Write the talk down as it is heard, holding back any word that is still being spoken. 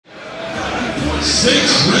6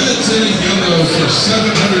 reds and a yellow for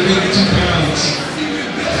 782 pounds.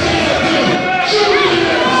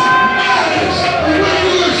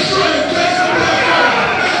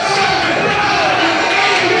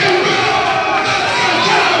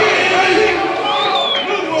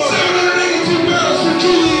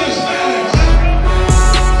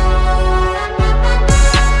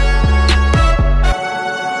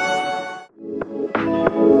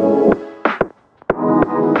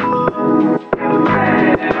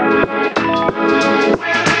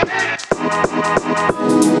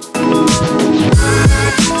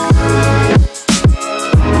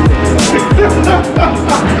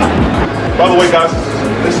 By the way, guys,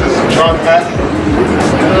 this is John Mack,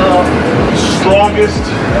 strongest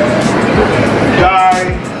guy,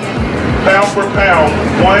 pound for pound,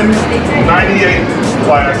 198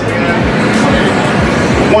 class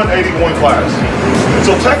and 181 class.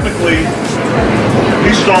 So technically,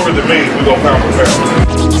 he's stronger than me if we go pound for pound.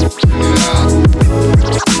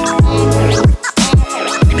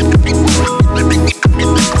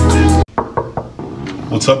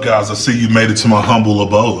 What's up, guys? I see you made it to my humble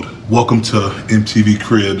abode. Welcome to MTV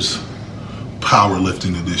Cribs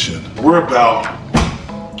Powerlifting Edition. We're about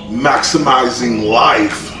maximizing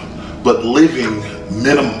life, but living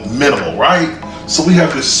minimal, right? So we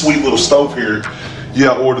have this sweet little stove here.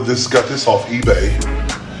 Yeah, I ordered this, got this off eBay.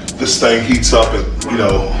 This thing heats up at,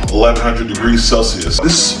 1100 degrees Celsius.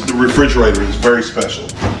 This refrigerator is very special.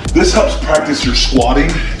 This helps practice your squatting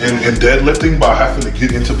and deadlifting by having to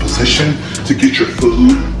get into position to get your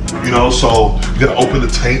food, so you gotta open the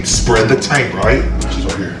tank, spread the tank, right? Which is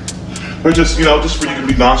right here. Or just, just where you can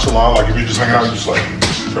be nonchalant, like if you're just hanging out, you just like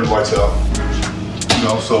turn the lights out.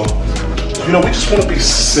 So, we just wanna be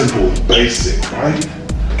simple, basic, right?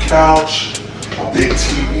 Couch, a big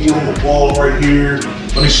TV on the wall right here.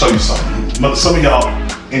 Let me show you something. Some of y'all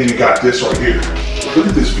ain't even got this right here. Look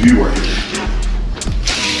at this view right here.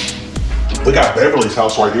 We got Beverly's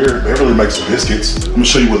house right here. Beverly makes some biscuits. I'm gonna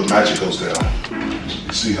show you where the magic goes down.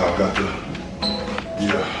 See how I got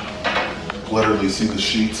literally see the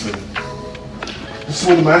sheets, and this is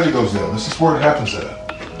where the magic goes down. This is where it happens at.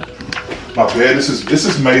 My bed, this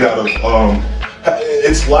is made out of,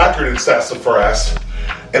 it's lacquered in sassafras,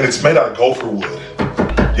 and it's made out of gopher wood.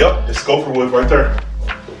 Yep, it's gopher wood right there.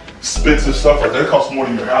 Expensive stuff right there, it costs more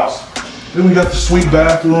than your house. Then we got the sweet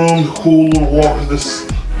bathroom, the cool little walk in this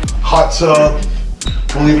hot tub.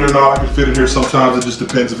 Believe it or not, I can fit in here sometimes. It just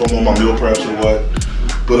depends if I'm on my meal preps or what.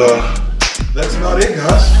 But that's about it,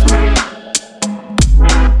 guys.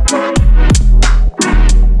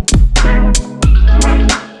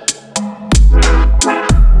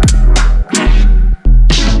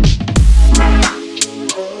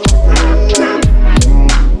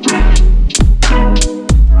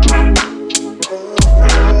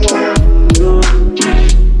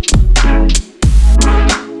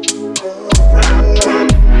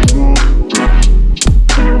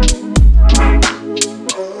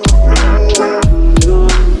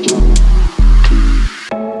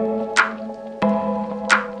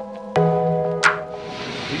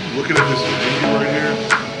 Looking at this menu right here,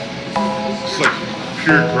 it's like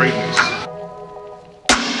pure greatness.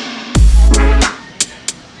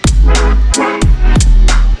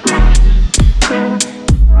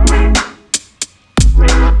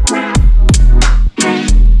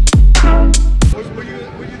 What are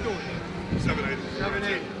you doing?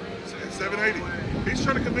 780. 780. He's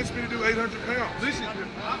trying to convince me to do 800 pounds. Listen,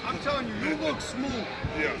 I'm telling you, you look smooth.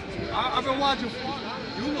 Yeah. I've been watching.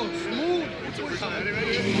 You look smooth.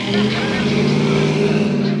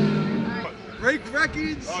 Break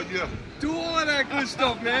records. Oh yeah. Do all of that good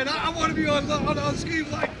stuff, man. I want to be on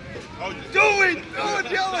schemes like. Oh, do it,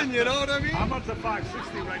 Dylan. You know what I mean? I'm up to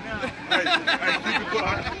 560 right now. Hey, keep it good. I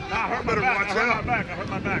hurt my back. I hurt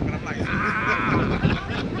my back, but I'm like,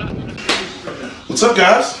 What's up,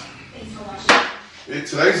 guys?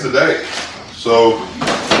 Today's the day. So,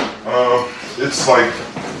 it's like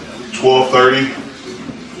 12:30.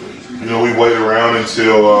 We wait around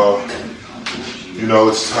until,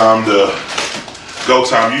 it's time to go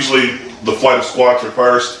time. Usually the flight of squats are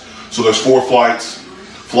first. So there's 4 flights.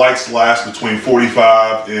 Flights last between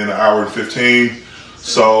 45 and an hour and 15.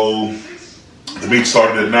 So the meet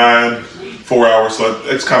started at 9, 4 hours. So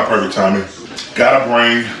it's kind of perfect timing. Gotta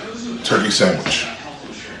bring turkey sandwich.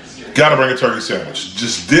 Gotta bring a turkey sandwich.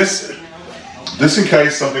 Just this in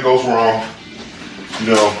case something goes wrong.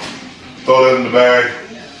 Throw that in the bag.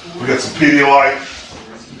 We got some Pedialyte.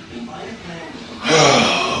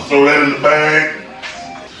 Throw that in the bag.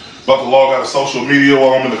 About to log out of social media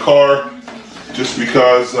while I'm in the car. Just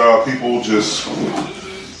because people just,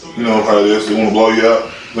 how it is, they want to blow you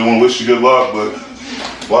up. They want to wish you good luck, but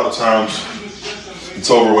a lot of times it's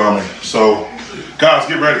overwhelming. So, guys,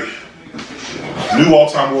 get ready. New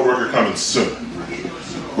all-time world record coming soon.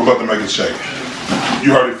 We're about to make it shake.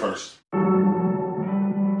 You heard it first.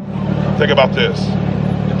 Think about this.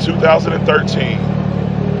 In 2013,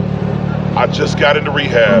 I just got into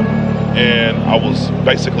rehab and I was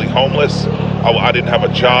basically homeless. I didn't have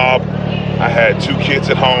a job. I had 2 kids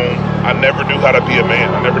at home. I never knew how to be a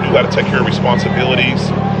man. I never knew how to take care of responsibilities.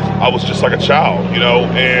 I was just like a child, you know,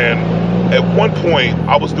 and at one point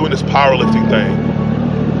I was doing this powerlifting thing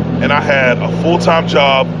and I had a full-time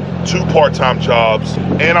job, 2 part-time jobs,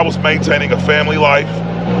 and I was maintaining a family life.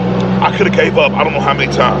 I could have gave up I don't know how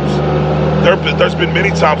many times. There's been many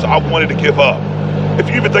times I wanted to give up. If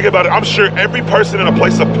you even think about it, I'm sure every person in a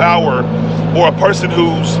place of power or a person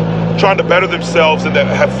who's trying to better themselves and that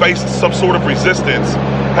have faced some sort of resistance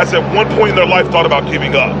has at one point in their life thought about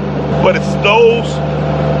giving up. But it's those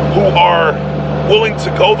who are willing to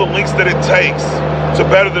go the lengths that it takes to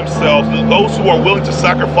better themselves, those who are willing to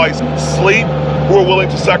sacrifice sleep, who are willing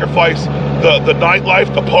to sacrifice the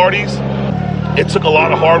nightlife, the parties. It took a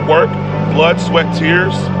lot of hard work, blood, sweat,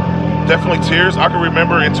 tears, definitely tears. I can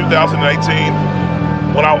remember in 2018,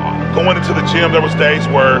 when I going into the gym, there was days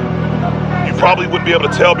where you probably wouldn't be able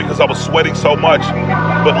to tell because I was sweating so much,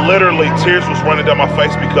 but literally tears was running down my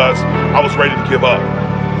face because I was ready to give up.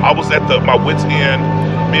 I was at my wit's end.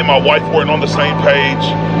 Me and my wife weren't on the same page,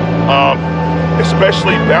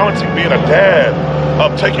 especially balancing being a dad,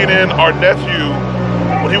 taking in our nephew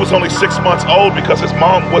when he was only 6 months old because his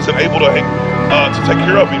mom wasn't able to take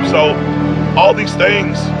care of him. So all these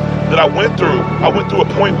things that I went through a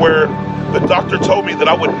point where the doctor told me that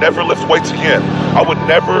I would never lift weights again. I would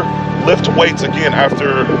never lift weights again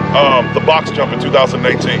after the box jump in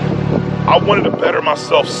 2018. I wanted to better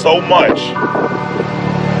myself so much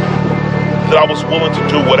that I was willing to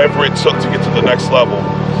do whatever it took to get to the next level.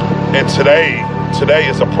 And today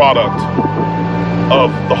is a product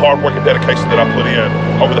of the hard work and dedication that I put in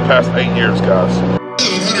over the past 8 years, guys.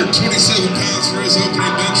 127 pounds for his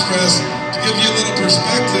opening bench press. To give you a little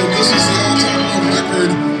perspective, this is the all-time world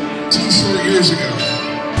record 2 short years ago.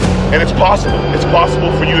 And it's possible. It's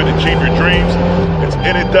possible for you to achieve your dreams.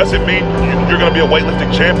 And it doesn't mean you're going to be a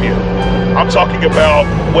weightlifting champion. I'm talking about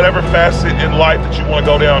whatever facet in life that you want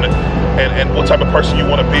to go down and what type of person you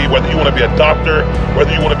want to be, whether you want to be a doctor,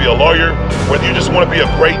 whether you want to be a lawyer, whether you just want to be a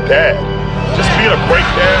great dad. Just being a great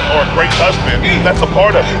dad or a great husband, that's a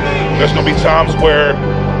part of it. There's going to be times where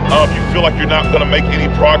you feel like you're not going to make any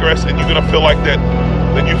progress and you're going to feel like that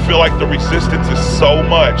you feel like the resistance is so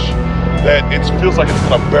much that it feels like it's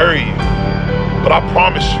going to bury you. But I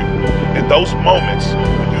promise you, in those moments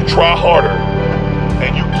when you try harder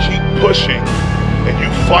and you keep pushing and you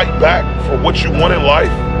fight back for what you want in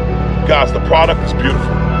life, guys, the product is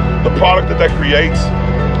beautiful. The product that creates,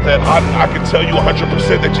 that I can tell you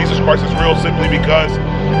 100% that Jesus Christ is real simply because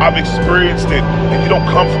I've experienced it, and you don't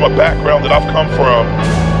come from a background that I've come from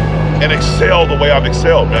and excel the way I've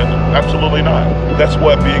excelled, man. Absolutely not. That's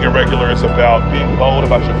what being irregular is about. Being bold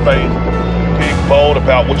about your faith, being bold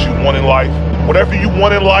about what you want in life. Whatever you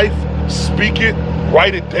want in life, speak it,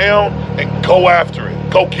 write it down, and go after it.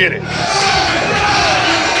 Go get it.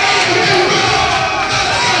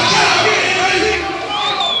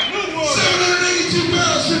 782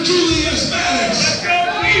 pounds for Julius Maddox. Let's go,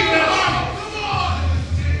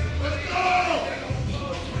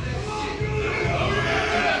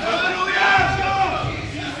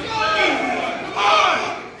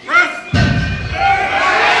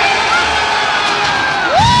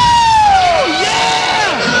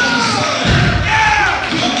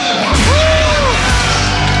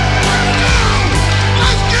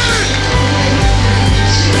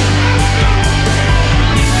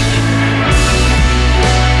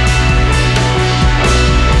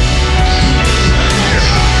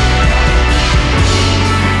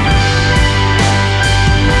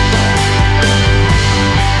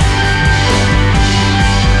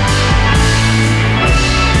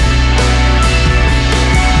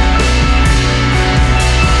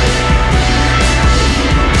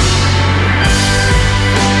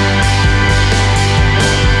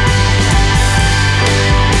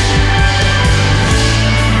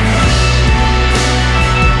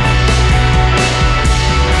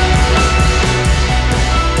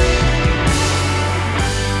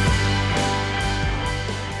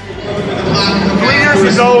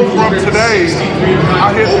 ago from today,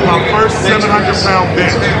 I hit my first 700-pound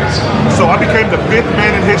bench. So I became the 5th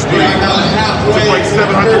man in history to break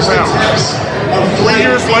 700 pounds. 3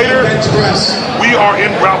 years later, we are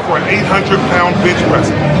en route for an 800-pound bench press.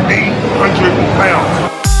 800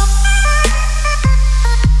 pounds.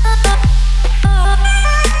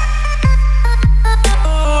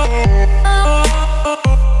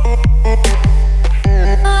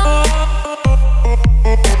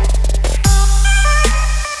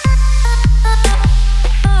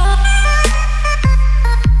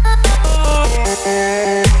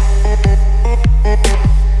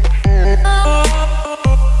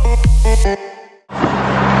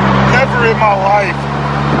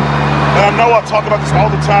 know I talk about this all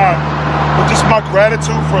the time, but just my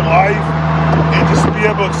gratitude for life and just to be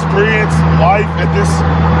able to experience life at this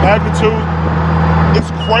magnitude, it's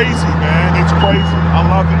crazy, man. It's crazy. I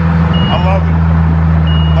love it. I love it.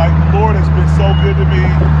 Like, the Lord has been so good to me,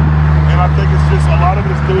 and I think it's just a lot of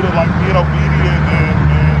it is due to like being obedient and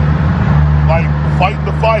like fighting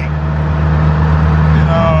the fight,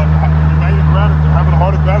 and remaining gratitude, having a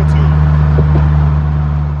heart of gratitude.